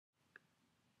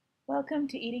Welcome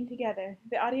to Eating Together,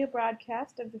 the audio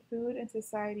broadcast of the Food and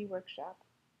Society Workshop.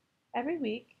 Every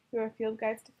week, through our Field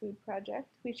Guides to Food project,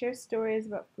 we share stories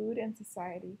about food and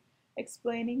society,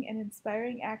 explaining and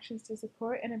inspiring actions to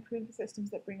support and improve the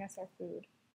systems that bring us our food.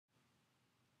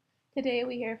 Today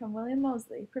we hear from William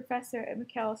Moseley, professor at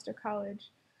Macalester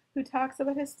College, who talks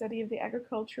about his study of the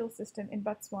agricultural system in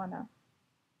Botswana.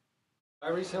 I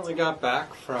recently got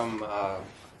back from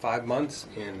 5 months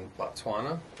in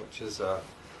Botswana, which is a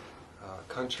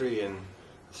country in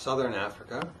southern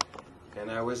Africa, and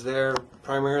I was there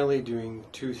primarily doing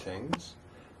two things.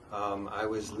 I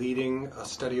was leading a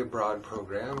study abroad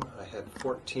program. I had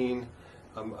 14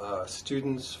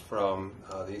 students from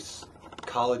these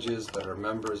colleges that are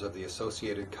members of the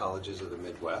Associated Colleges of the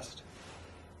Midwest.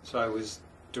 So I was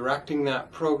directing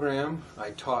that program.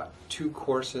 I taught two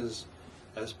courses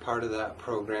as part of that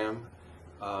program,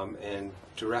 and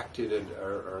directed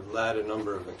or led a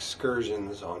number of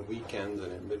excursions on weekends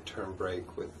and at midterm break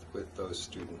with those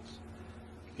students.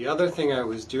 The other thing I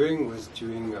was doing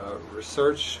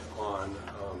research on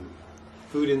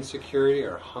food insecurity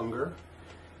or hunger.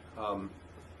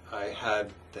 I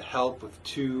had the help of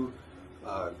two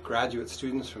graduate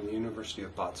students from the University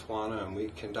of Botswana, and we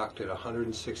conducted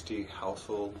 160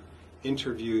 household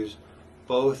interviews,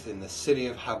 both in the city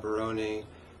of Gaborone,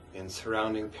 in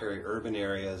surrounding peri-urban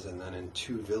areas, and then in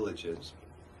two villages.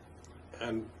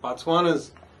 And Botswana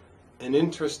is an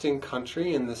interesting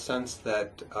country in the sense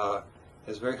that it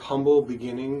has very humble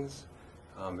beginnings.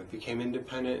 It became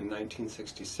independent in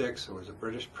 1966. It was a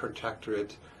British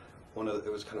protectorate.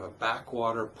 It was kind of a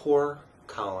backwater, poor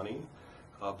colony.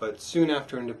 But soon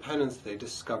after independence, they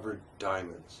discovered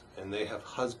diamonds, and they have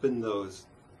husbanded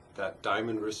that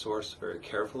diamond resource very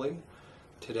carefully.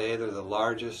 Today, they're the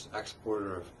largest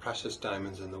exporter of precious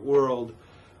diamonds in the world,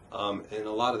 and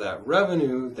a lot of that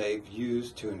revenue they've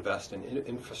used to invest in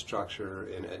infrastructure,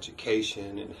 in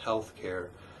education, in healthcare.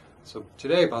 So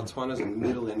today, Botswana is a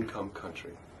middle-income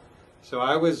country. So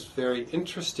I was very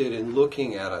interested in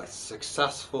looking at a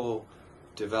successful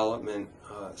development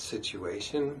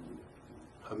situation,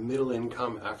 a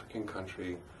middle-income African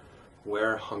country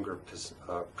where hunger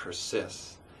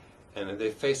persists. And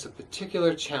they face a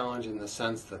particular challenge in the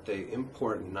sense that they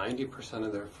import 90%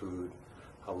 of their food.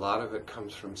 A lot of it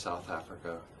comes from South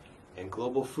Africa. And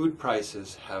global food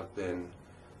prices have been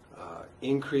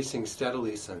increasing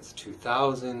steadily since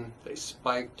 2000. They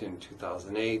spiked in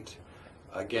 2008.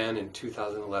 Again in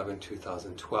 2011,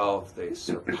 2012, they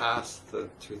surpassed the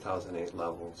 2008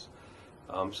 levels.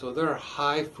 So there are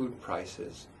high food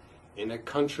prices in a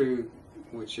country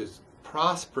which is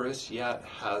prosperous yet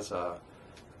has a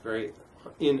very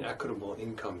inequitable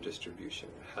income distribution.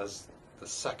 It has the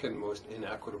second most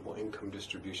inequitable income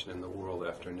distribution in the world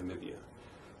after Namibia.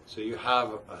 So you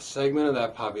have a segment of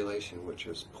that population which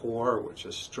is poor, which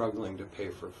is struggling to pay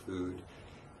for food,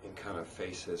 and kind of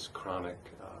faces chronic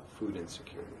food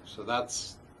insecurity. So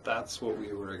that's what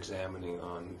we were examining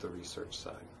on the research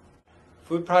side.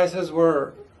 Food prices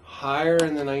were higher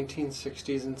in the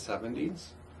 1960s and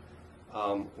 70s.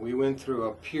 We went through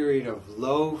a period of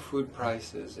low food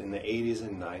prices in the 80s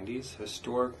and 90s,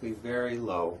 historically very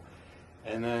low.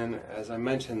 And then, as I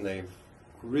mentioned, they've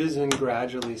risen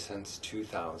gradually since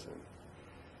 2000.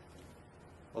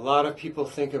 A lot of people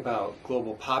think about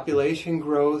global population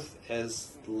growth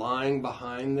as lying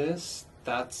behind this.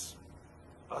 That's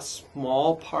a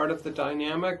small part of the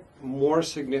dynamic. More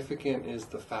significant is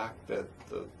the fact that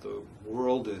the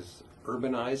world is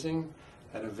urbanizing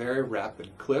at a very rapid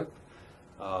clip.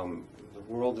 The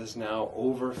world is now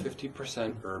over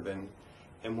 50% urban,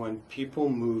 and when people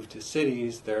move to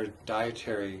cities, their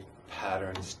dietary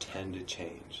patterns tend to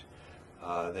change.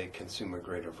 They consume a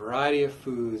greater variety of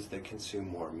foods, they consume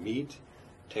more meat.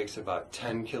 It takes about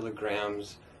 10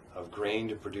 kilograms of grain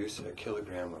to produce a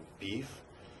kilogram of beef.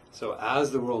 So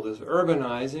as the world is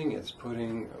urbanizing, it's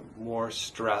putting more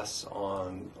stress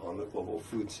on the global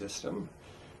food system.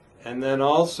 And then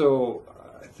also,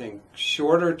 I think,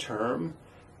 shorter term,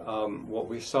 what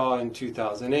we saw in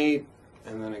 2008,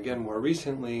 and then again more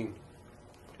recently,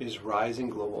 is rising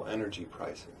global energy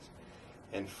prices.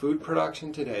 And food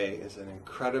production today is an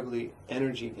incredibly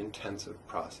energy-intensive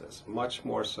process, much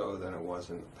more so than it was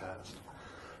in the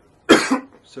past.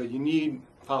 So you need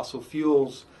fossil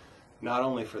fuels not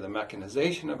only for the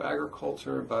mechanization of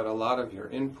agriculture, but a lot of your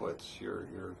inputs,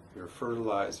 your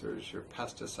fertilizers, your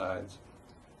pesticides,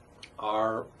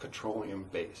 are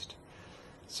petroleum-based.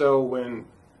 So when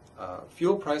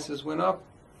fuel prices went up,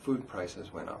 food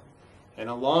prices went up. And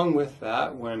along with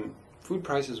that, when food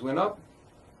prices went up,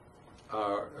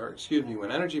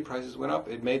 when energy prices went up,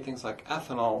 it made things like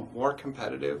ethanol more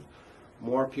competitive,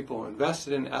 more people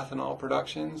invested in ethanol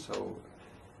production. So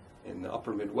in the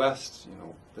upper Midwest,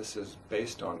 this is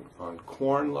based on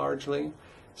corn largely.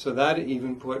 So that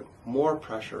even put more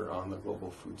pressure on the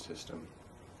global food system.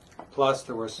 Plus,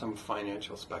 there was some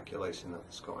financial speculation that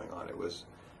was going on. It was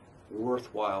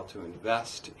worthwhile to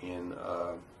invest in,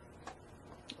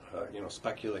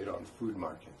 speculate on food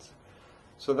markets.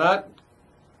 So that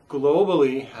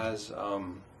globally has,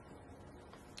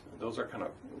 those are kind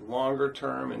of longer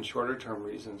term and shorter term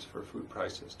reasons for food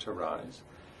prices to rise.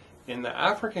 In the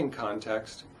African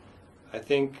context, I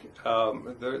think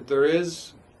there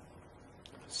is,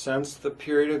 since the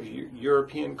period of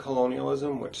European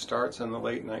colonialism, which starts in the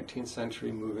late 19th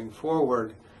century moving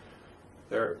forward,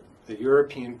 the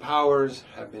European powers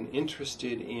have been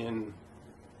interested in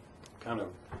kind of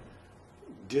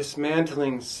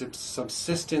dismantling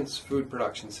subsistence food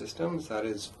production systems, that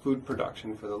is food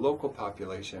production for the local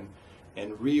population,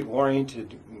 and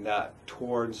reoriented that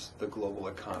towards the global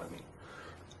economy.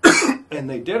 And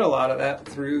they did a lot of that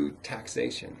through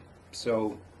taxation.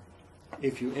 So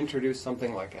if you introduce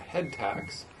something like a head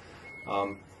tax,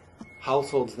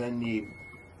 households then need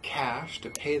cash to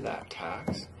pay that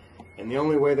tax. And the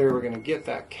only way they were going to get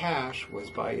that cash was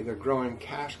by either growing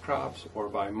cash crops or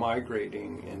by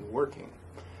migrating and working.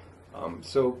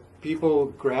 So people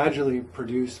gradually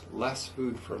produce less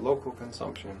food for local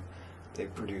consumption. They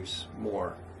produce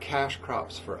more cash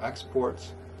crops for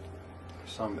exports,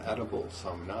 some edible,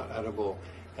 some not edible,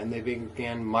 and they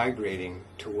began migrating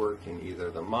to work in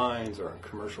either the mines or in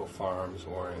commercial farms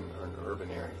or in urban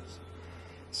areas.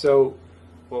 So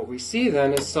what we see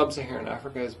then is sub-Saharan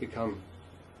Africa has become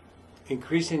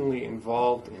increasingly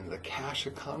involved in the cash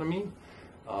economy.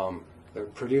 They're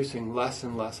producing less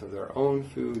and less of their own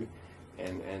food,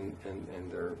 and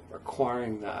they're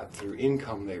acquiring that through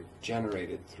income they've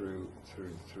generated through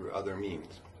other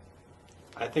means.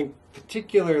 I think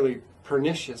particularly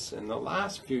pernicious in the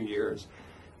last few years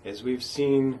is we've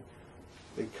seen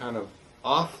the kind of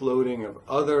offloading of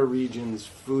other regions'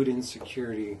 food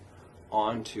insecurity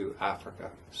onto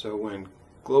Africa. So when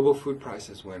global food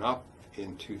prices went up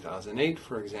in 2008,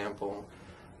 for example,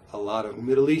 a lot of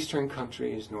Middle Eastern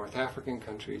countries, North African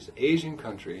countries, Asian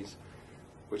countries,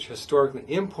 which historically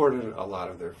imported a lot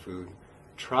of their food,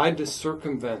 tried to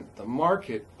circumvent the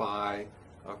market by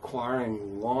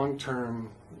acquiring long-term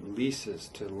leases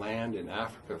to land in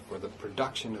Africa for the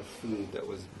production of food that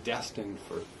was destined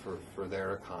for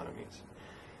their economies.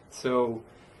 So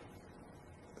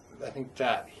I think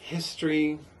that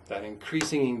history, that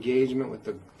increasing engagement with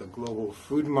the global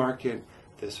food market,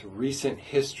 this recent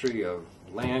history of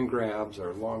land grabs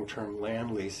or long-term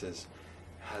land leases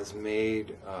has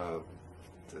made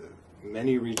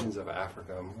many regions of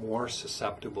Africa more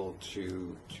susceptible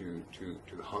to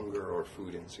hunger or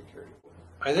food insecurity.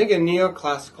 I think a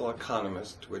neoclassical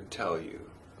economist would tell you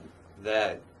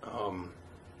that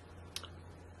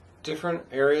different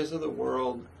areas of the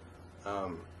world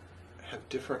have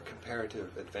different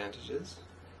comparative advantages.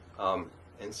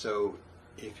 And so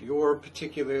if you're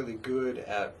particularly good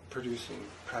at producing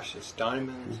precious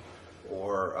diamonds,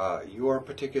 or you're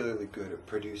particularly good at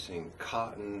producing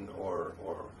cotton or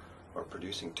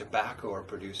producing tobacco or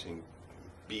producing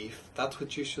beef, that's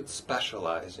what you should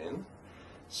specialize in.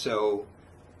 So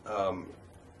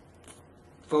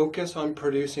focus on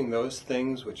producing those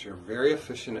things which you're very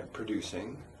efficient at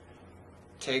producing,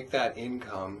 take that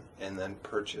income and then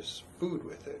purchase food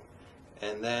with it.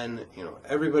 And then,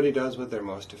 everybody does what they're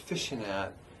most efficient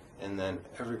at, and then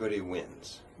everybody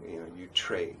wins. You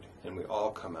trade, and we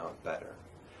all come out better.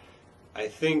 I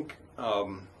think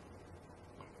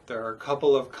there are a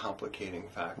couple of complicating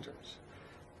factors.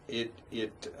 It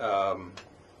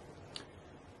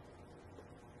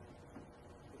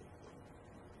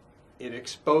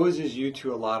exposes you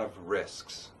to a lot of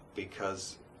risks,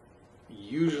 because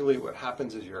usually what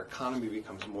happens is your economy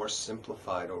becomes more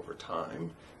simplified over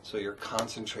time, so you're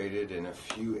concentrated in a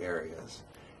few areas.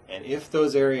 And if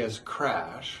those areas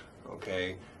crash,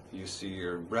 you see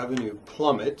your revenue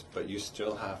plummet, but you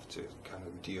still have to kind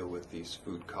of deal with these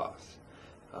food costs.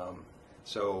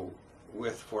 So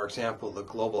with, for example, the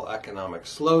global economic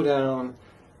slowdown,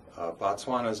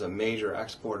 Botswana is a major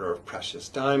exporter of precious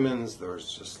diamonds.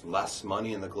 There's just less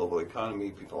money in the global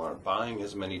economy. People aren't buying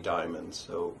as many diamonds,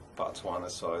 so Botswana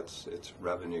saw its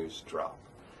revenues drop.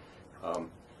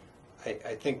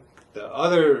 I think the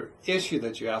other issue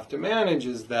that you have to manage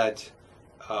is that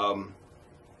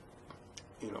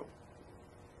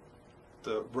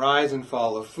the rise and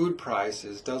fall of food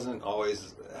prices doesn't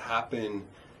always happen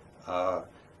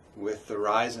with the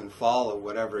rise and fall of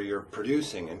whatever you're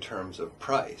producing in terms of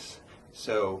price.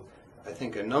 So I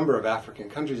think a number of African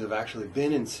countries have actually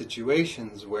been in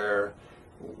situations where,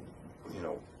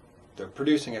 they're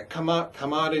producing a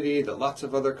commodity that lots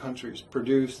of other countries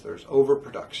produce. There's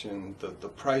overproduction. The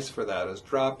price for that is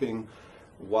dropping,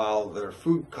 while their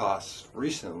food costs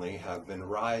recently have been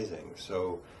rising.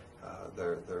 So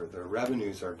their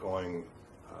revenues are going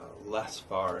less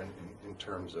far in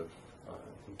terms of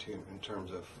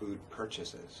food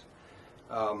purchases.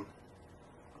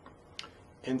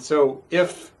 And so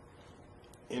if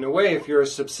you're a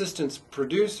subsistence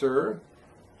producer,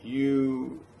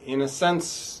 you, in a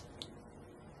sense,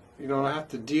 you don't have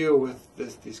to deal with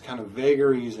these kind of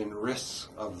vagaries and risks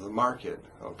of the market,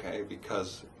 okay?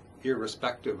 Because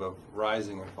irrespective of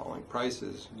rising and falling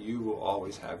prices, you will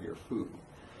always have your food.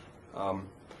 I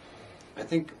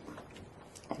think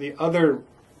the other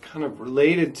kind of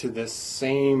related to this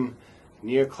same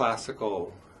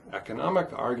neoclassical economic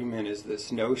argument is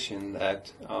this notion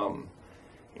that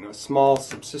small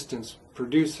subsistence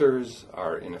producers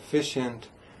are inefficient.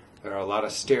 There are a lot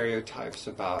of stereotypes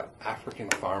about African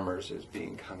farmers as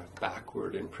being kind of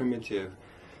backward and primitive,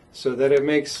 so that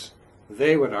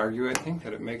they would argue, I think,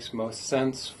 that it makes most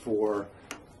sense for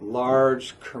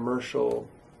large commercial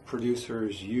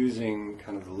producers using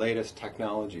kind of the latest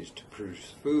technologies to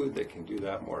produce food. They can do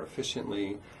that more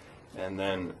efficiently, and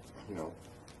then,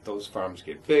 those farms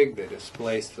get big, they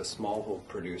displace the smallhold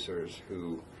producers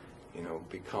who,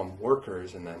 become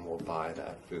workers and then will buy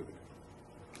that food.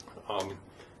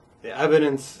 The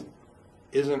evidence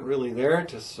isn't really there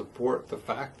to support the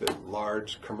fact that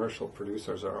large commercial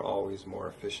producers are always more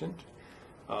efficient.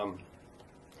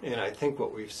 And I think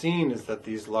what we've seen is that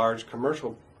these large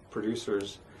commercial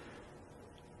producers,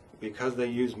 because they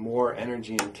use more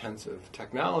energy-intensive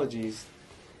technologies,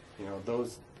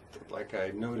 those, like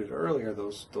I noted earlier,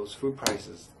 those food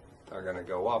prices are going to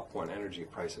go up when energy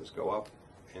prices go up.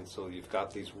 And so you've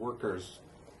got these workers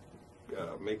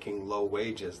making low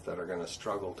wages that are going to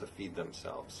struggle to feed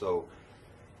themselves. So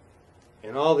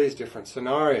in all these different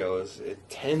scenarios, it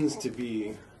tends to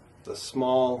be the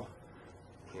small,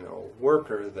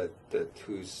 worker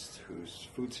whose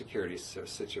food security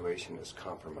situation is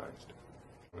compromised.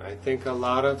 I think a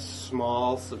lot of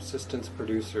small subsistence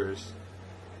producers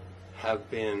have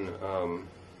been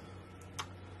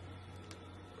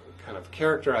kind of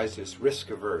characterized as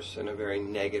risk-averse in a very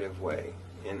negative way.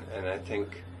 And I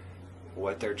think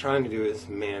what they're trying to do is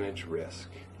manage risk.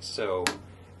 So,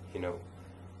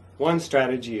 one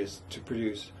strategy is to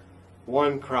produce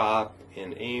one crop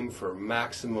and aim for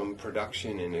maximum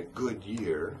production in a good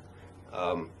year,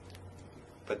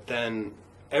 but then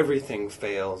everything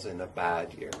fails in a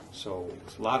bad year. So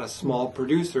a lot of small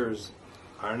producers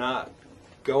are not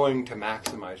going to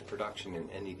maximize production in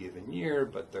any given year,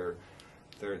 but they're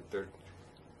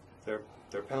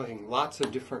planting lots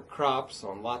of different crops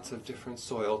on lots of different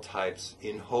soil types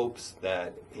in hopes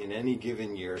that in any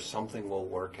given year something will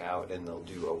work out and they'll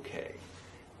do okay.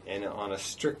 And on a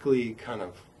strictly kind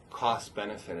of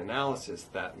cost-benefit analysis,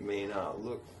 that may not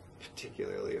look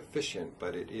particularly efficient,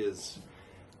 but it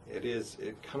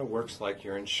kind of works like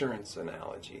your insurance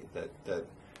analogy, that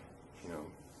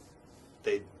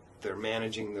they're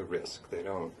managing the risk. They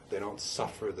don't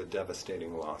suffer the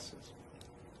devastating losses.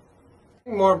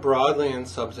 More broadly in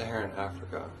sub-Saharan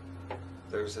Africa,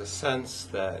 there's a sense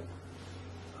that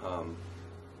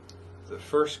the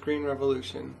first Green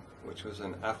Revolution, which was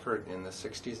an effort in the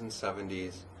 60s and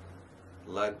 70s,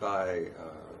 led by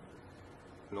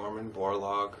Norman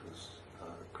Borlaug, who's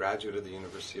a graduate of the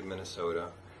University of Minnesota,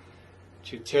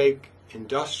 to take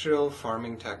industrial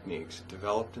farming techniques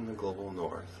developed in the global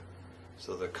north,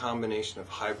 so the combination of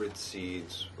hybrid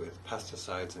seeds with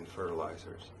pesticides and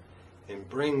fertilizers, and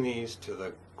bring these to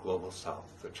the global south,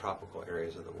 the tropical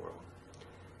areas of the world.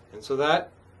 And so that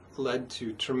led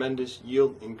to tremendous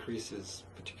yield increases,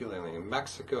 particularly in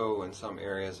Mexico and some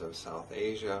areas of South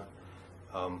Asia.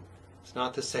 It's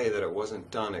not to say that it wasn't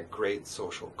done at great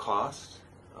social cost.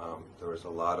 There was a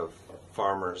lot of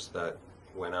farmers that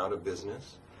went out of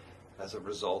business as a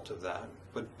result of that.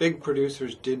 But big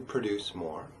producers did produce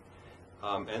more.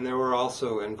 And there were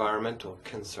also environmental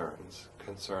concerns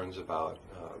about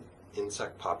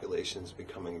insect populations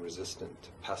becoming resistant to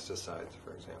pesticides,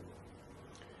 for example.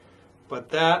 But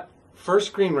that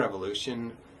first Green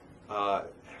Revolution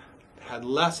had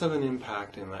less of an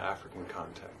impact in the African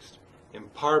context, in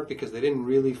part because they didn't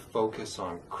really focus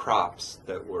on crops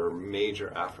that were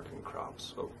major African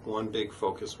crops. So one big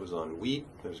focus was on wheat.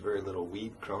 There's very little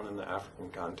wheat grown in the African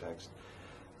context,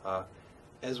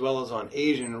 as well as on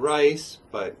Asian rice,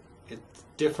 but it's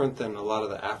different than a lot of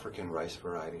the African rice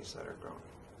varieties that are grown.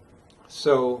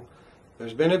 So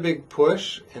there's been a big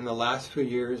push in the last few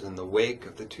years in the wake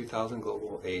of the 2000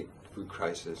 global aid food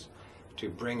crisis to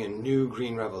bring a new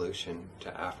green revolution to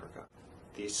Africa.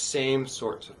 These same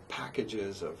sorts of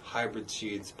packages of hybrid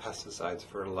seeds, pesticides,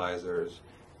 fertilizers,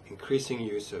 increasing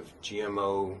use of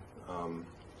GMO,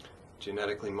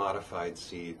 genetically modified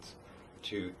seeds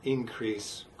to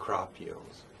increase crop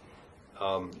yields.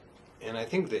 And I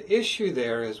think the issue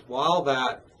there is while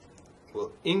that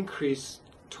will increase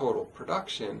total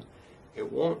production, it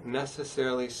won't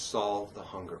necessarily solve the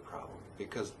hunger problem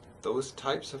because those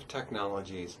types of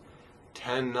technologies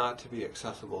tend not to be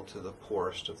accessible to the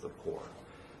poorest of the poor.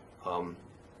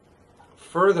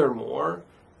 Furthermore,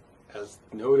 as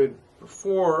noted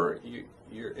before,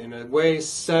 you're in a way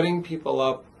setting people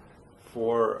up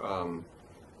for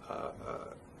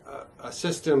a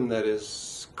system that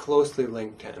is closely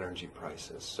linked to energy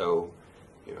prices. So,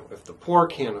 if the poor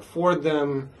can't afford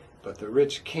them, but the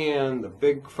rich can, the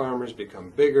big farmers become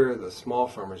bigger, the small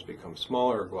farmers become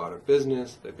smaller or go out of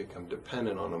business, they become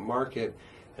dependent on a market,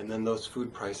 and then those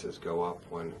food prices go up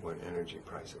when energy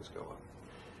prices go up.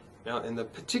 Now, in the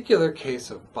particular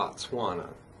case of Botswana,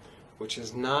 which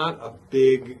is not a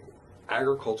big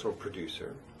agricultural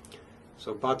producer,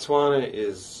 so Botswana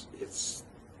it's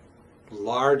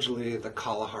largely the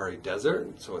Kalahari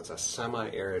Desert, so it's a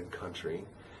semi-arid country.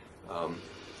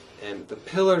 And the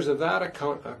pillars of that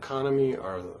economy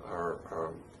are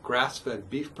grass-fed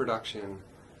beef production,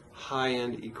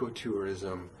 high-end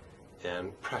ecotourism,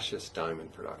 and precious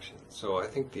diamond production. So I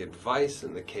think the advice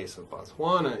in the case of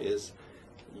Botswana is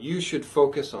you should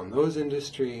focus on those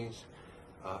industries.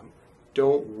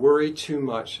 Don't worry too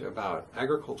much about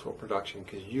agricultural production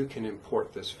because you can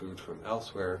import this food from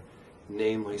elsewhere,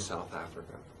 namely South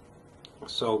Africa.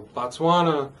 So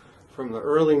Botswana, from the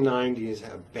early 90s,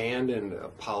 abandoned a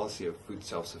policy of food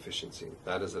self-sufficiency.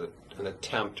 That is an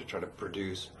attempt to try to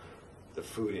produce the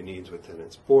food it needs within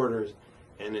its borders,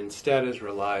 and instead has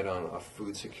relied on a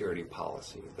food security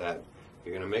policy that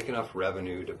you're going to make enough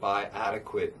revenue to buy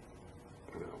adequate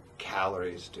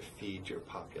calories to feed your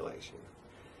population.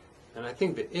 And I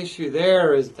think the issue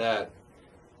there is that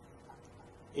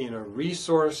in a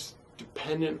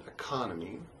resource-dependent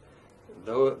economy,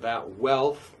 though that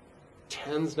wealth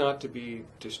tends not to be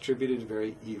distributed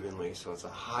very evenly, so it's a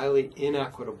highly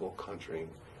inequitable country.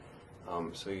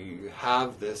 So you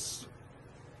have this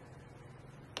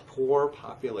poor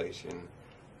population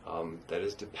that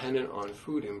is dependent on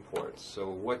food imports. So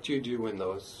what do you do when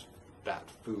that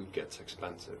food gets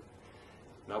expensive?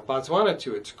 Now, Botswana,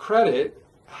 to its credit,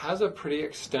 has a pretty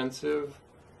extensive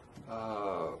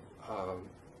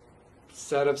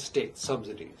set of state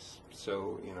subsidies,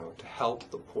 so to help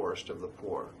the poorest of the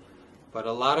poor. But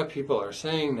a lot of people are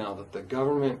saying now that the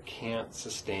government can't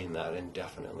sustain that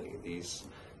indefinitely, these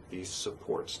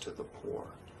supports to the poor.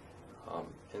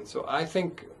 And so I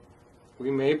think we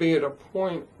may be at a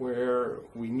point where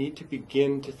we need to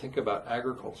begin to think about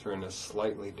agriculture in a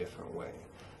slightly different way.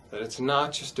 That it's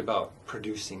not just about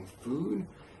producing food,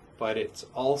 but it's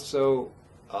also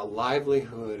a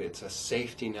livelihood, it's a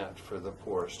safety net for the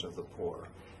poorest of the poor,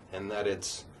 and that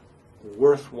it's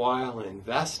worthwhile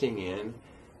investing in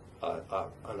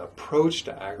an approach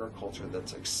to agriculture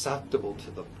that's acceptable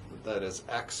that is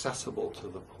accessible to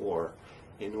the poor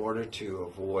in order to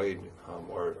avoid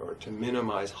or to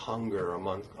minimize hunger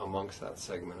amongst that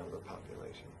segment of the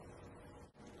population.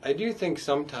 I do think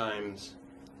sometimes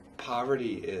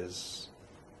poverty is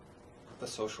a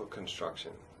social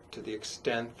construction to the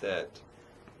extent that,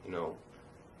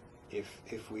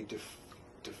 if we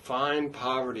define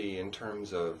poverty in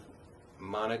terms of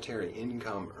monetary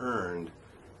income earned,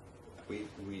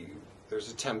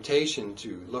 there's a temptation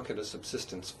to look at a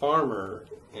subsistence farmer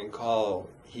and call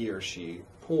he or she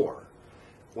poor,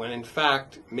 when in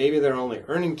fact maybe they're only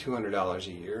earning $200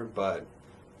 a year, but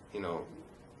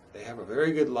they have a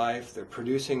very good life, they're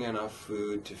producing enough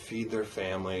food to feed their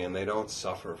family, and they don't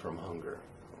suffer from hunger.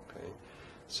 Okay,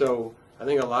 so I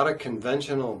think a lot of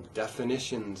conventional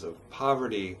definitions of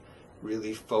poverty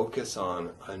really focus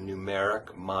on a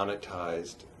numeric,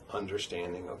 monetized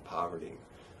understanding of poverty,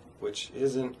 which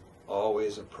isn't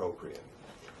always appropriate.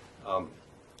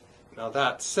 Now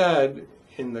that said,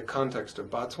 in the context of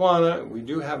Botswana, we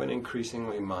do have an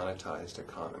increasingly monetized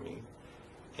economy.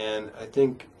 And I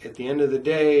think at the end of the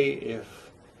day,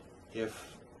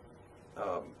 if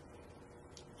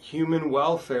human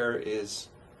welfare is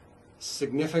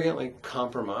significantly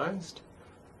compromised,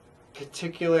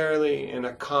 particularly in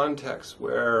a context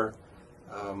where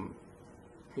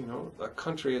a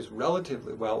country is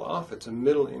relatively well off, it's a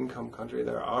middle income country,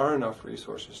 there are enough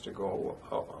resources to go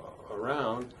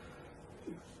around,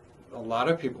 a lot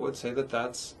of people would say that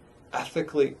that's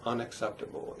ethically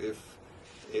unacceptable. If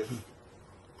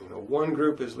one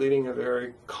group is leading a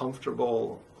very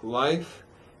comfortable life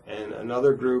and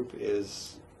another group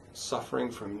is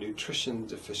suffering from nutrition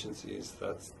deficiencies,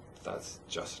 that's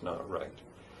just not right.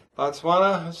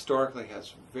 Botswana historically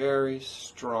has very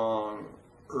strong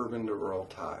urban to rural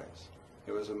ties.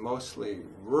 It was a mostly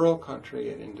rural country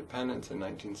at independence in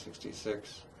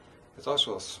 1966. It's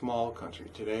also a small country.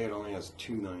 Today it only has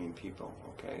 2 million people,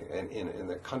 okay, and in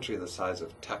a country the size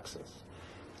of Texas.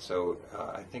 So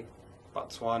I think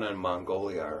Botswana and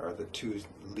Mongolia are the 2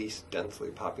 least densely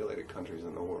populated countries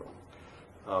in the world.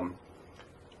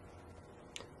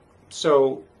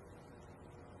 So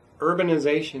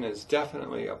urbanization is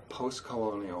definitely a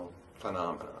post-colonial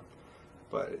phenomenon,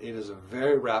 but it is a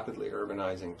very rapidly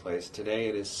urbanizing place. Today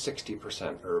it is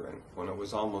 60% urban, when it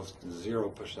was almost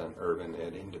 0% urban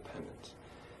at independence.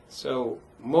 So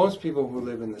most people who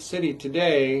live in the city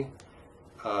today,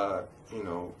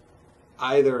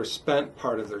 either spent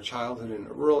part of their childhood in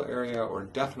a rural area or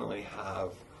definitely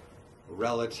have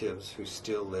relatives who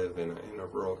still live in a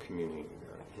rural community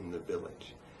or in the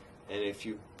village. And if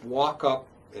you walk up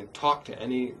and talk to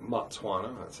any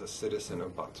Botswana, that's a citizen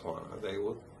of Botswana,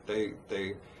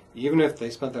 they even if they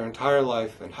spent their entire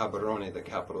life in Gaborone, the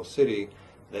capital city,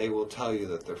 they will tell you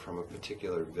that they're from a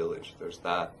particular village. There's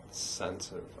that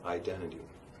sense of identity.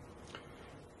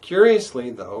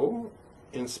 Curiously, though,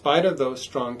 in spite of those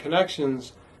strong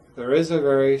connections, there is a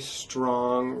very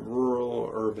strong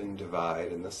rural-urban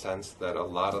divide in the sense that a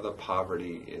lot of the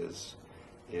poverty is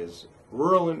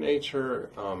rural in nature,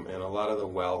 and a lot of the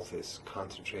wealth is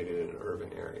concentrated in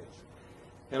urban areas.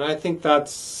 And I think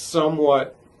that's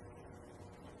somewhat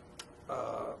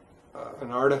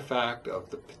an artifact of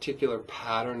the particular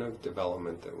pattern of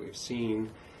development that we've seen.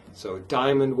 So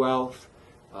diamond wealth,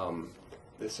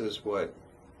 this is what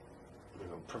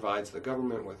provides the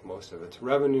government with most of its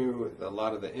revenue, a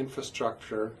lot of the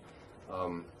infrastructure.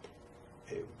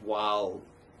 While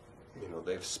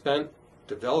they've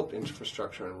developed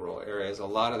infrastructure in rural areas, a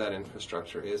lot of that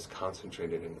infrastructure is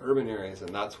concentrated in urban areas,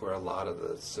 and that's where a lot of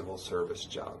the civil service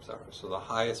jobs are. So the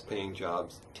highest paying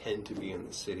jobs tend to be in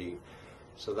the city.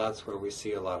 So that's where we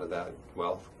see a lot of that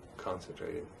wealth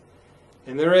concentrated.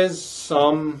 And there is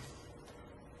some,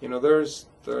 there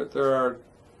are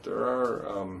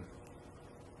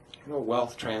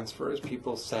wealth transfers.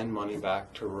 People send money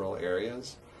back to rural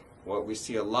areas. What we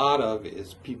see a lot of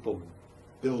is people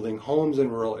building homes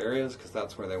in rural areas because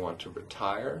that's where they want to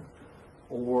retire.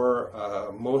 Or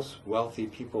most wealthy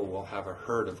people will have a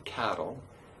herd of cattle.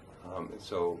 And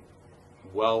so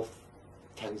wealth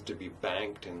tends to be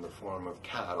banked in the form of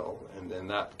cattle, and then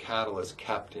that cattle is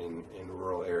kept in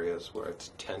rural areas where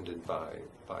it's tended by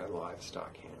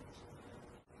livestock hands.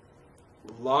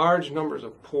 Large numbers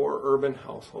of poor urban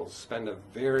households spend a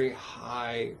very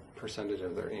high percentage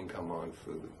of their income on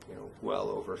food, well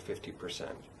over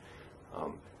 50%.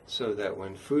 So that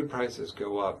when food prices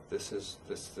go up, this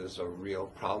is a real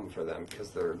problem for them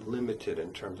because they're limited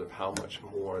in terms of how much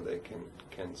more they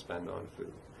can spend on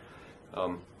food.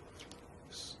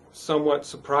 Somewhat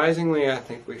surprisingly, I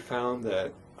think we found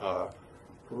that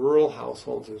rural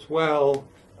households as well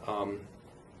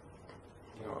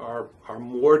are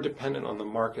more dependent on the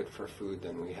market for food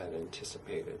than we had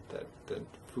anticipated. That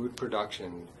food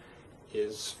production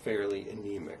is fairly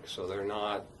anemic, so they're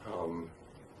not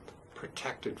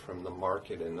protected from the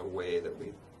market in the way that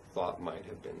we thought might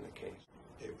have been the case.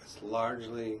 It's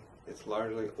largely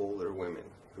older women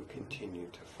who continue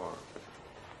to farm.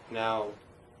 Now,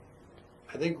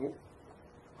 I think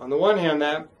on the one hand,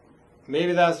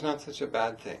 maybe that's not such a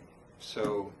bad thing.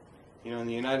 So, in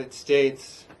the United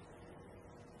States,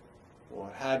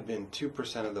 it had been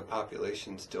 2% of the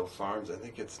population still farms. I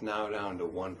think it's now down to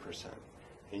 1%.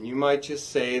 And you might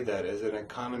just say that as an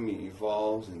economy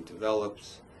evolves and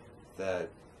develops, that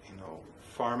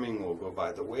farming will go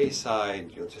by the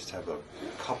wayside. You'll just have a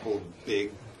couple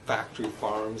big factory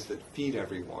farms that feed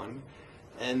everyone,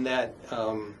 and that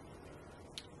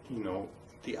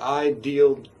the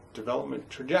ideal development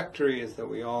trajectory is that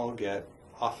we all get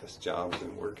office jobs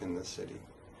and work in the city.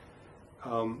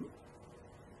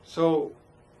 So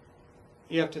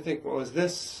you have to think, well, is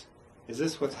this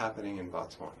what's happening in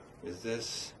Botswana? Is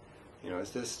this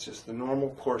just the normal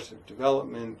course of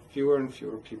development? Fewer and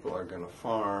fewer people are going to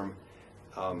farm.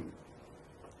 And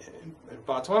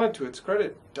Botswana, to its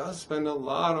credit, does spend a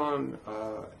lot on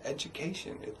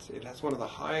education. It has one of the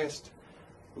highest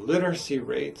literacy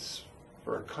rates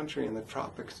for a country in the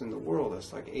tropics in the world.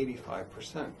 It's like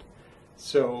 85%.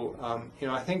 So,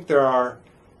 I think there are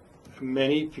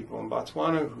many people in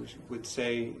Botswana who would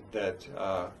say that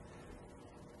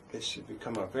this should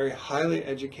become a very highly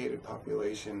educated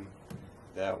population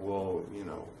that will,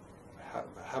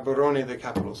 Gaborone, the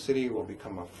capital city, will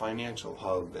become a financial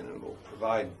hub and it will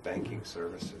provide banking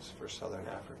services for Southern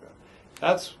Africa.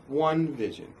 That's one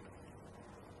vision.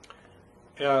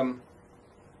 And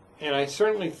I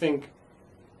certainly think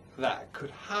that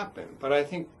could happen, but I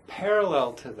think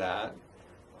parallel to that,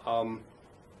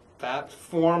 that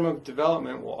form of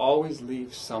development will always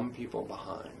leave some people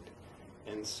behind.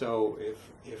 And so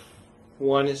if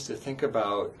one is to think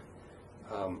about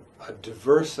a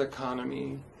diverse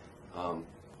economy,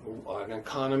 an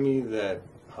economy that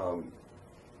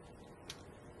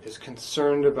is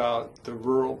concerned about the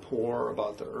rural poor,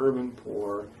 about the urban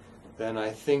poor, then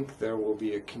I think there will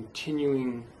be a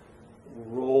continuing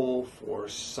role for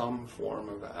some form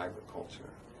of agriculture.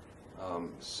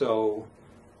 So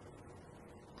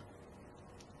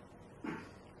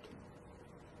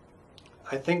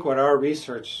I think what our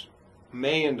research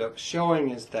may end up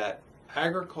showing is that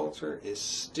agriculture is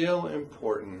still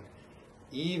important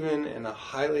even in a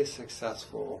highly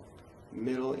successful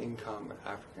middle-income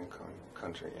African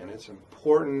country. And it's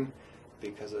important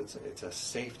because it's a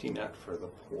safety net for the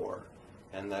poor,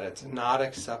 and that it's not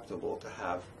acceptable to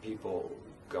have people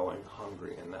going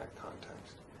hungry in that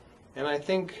context. And I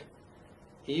think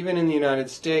even in the United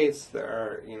States,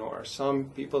 there are some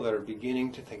people that are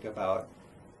beginning to think about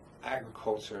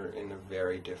agriculture in a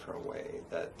very different way,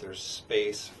 that there's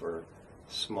space for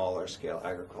smaller scale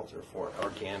agriculture, for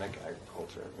organic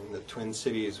agriculture. In the Twin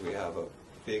Cities, we have a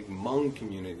big Hmong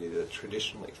community that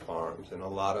traditionally farms, and a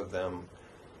lot of them,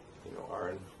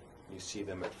 you see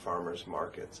them at farmers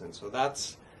markets. And so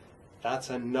that's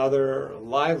another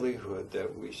livelihood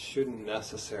that we shouldn't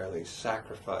necessarily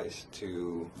sacrifice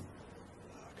to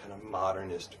a kind of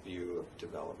modernist view of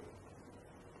development.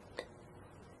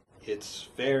 It's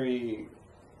very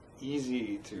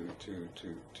easy to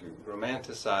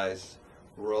romanticize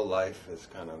rural life as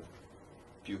kind of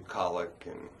bucolic,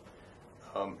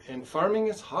 and farming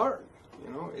is hard.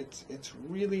 It's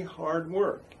really hard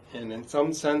work, and in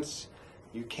some sense,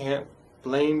 you can't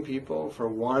blame people for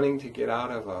wanting to get out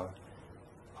of a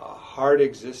hard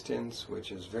existence,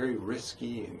 which is very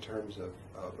risky in terms of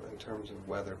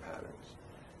weather patterns.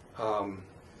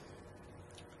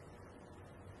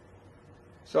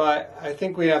 So I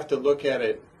think we have to look at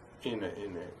it in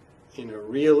a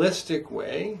realistic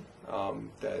way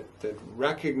that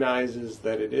recognizes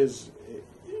that it's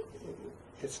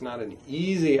not an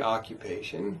easy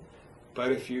occupation,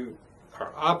 but if you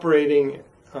are operating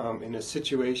in a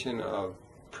situation of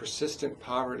persistent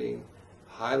poverty,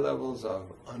 high levels of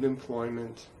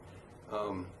unemployment,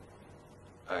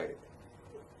 I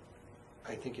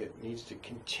think it needs to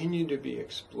continue to be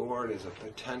explored as a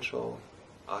potential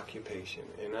occupation.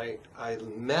 And I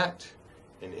met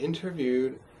and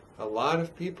interviewed a lot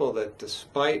of people that,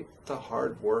 despite the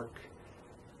hard work,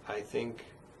 I think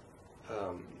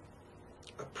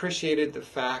appreciated the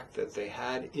fact that they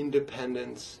had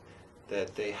independence,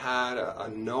 that they had a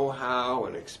know-how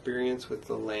and experience with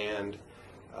the land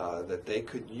that they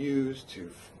could use to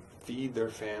feed their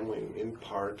family in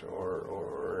part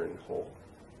or in whole.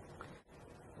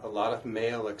 A lot of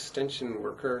male extension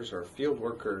workers or field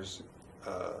workers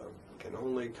can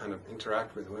only kind of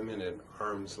interact with women at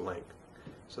arm's length.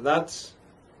 So that's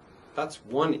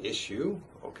one issue.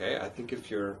 Okay, I think if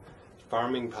your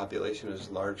farming population is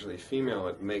largely female,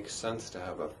 it makes sense to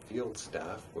have a field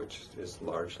staff which is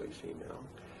largely female.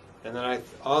 And then I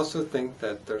also think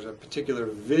that there's a particular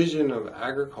vision of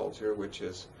agriculture which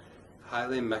is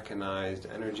highly mechanized,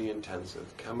 energy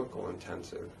intensive, chemical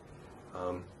intensive,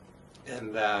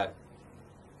 and that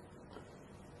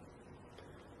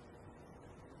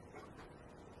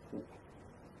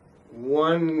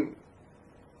one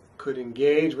could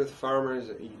engage with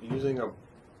farmers using a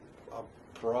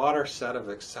broader set of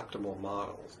acceptable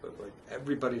models. That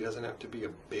everybody doesn't have to be a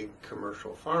big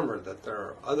commercial farmer. That there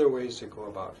are other ways to go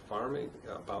about farming,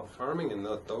 and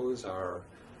that those are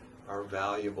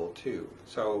valuable too.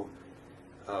 So,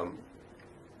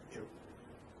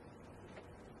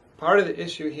 part of the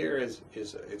issue here is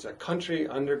it's a country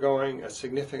undergoing a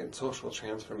significant social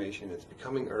transformation. It's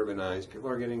becoming urbanized. People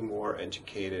are getting more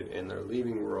educated, and they're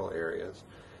leaving rural areas.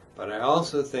 But I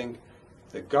also think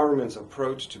the government's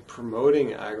approach to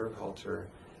promoting agriculture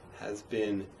has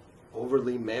been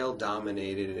overly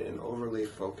male-dominated and overly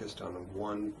focused on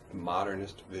one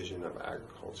modernist vision of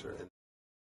agriculture.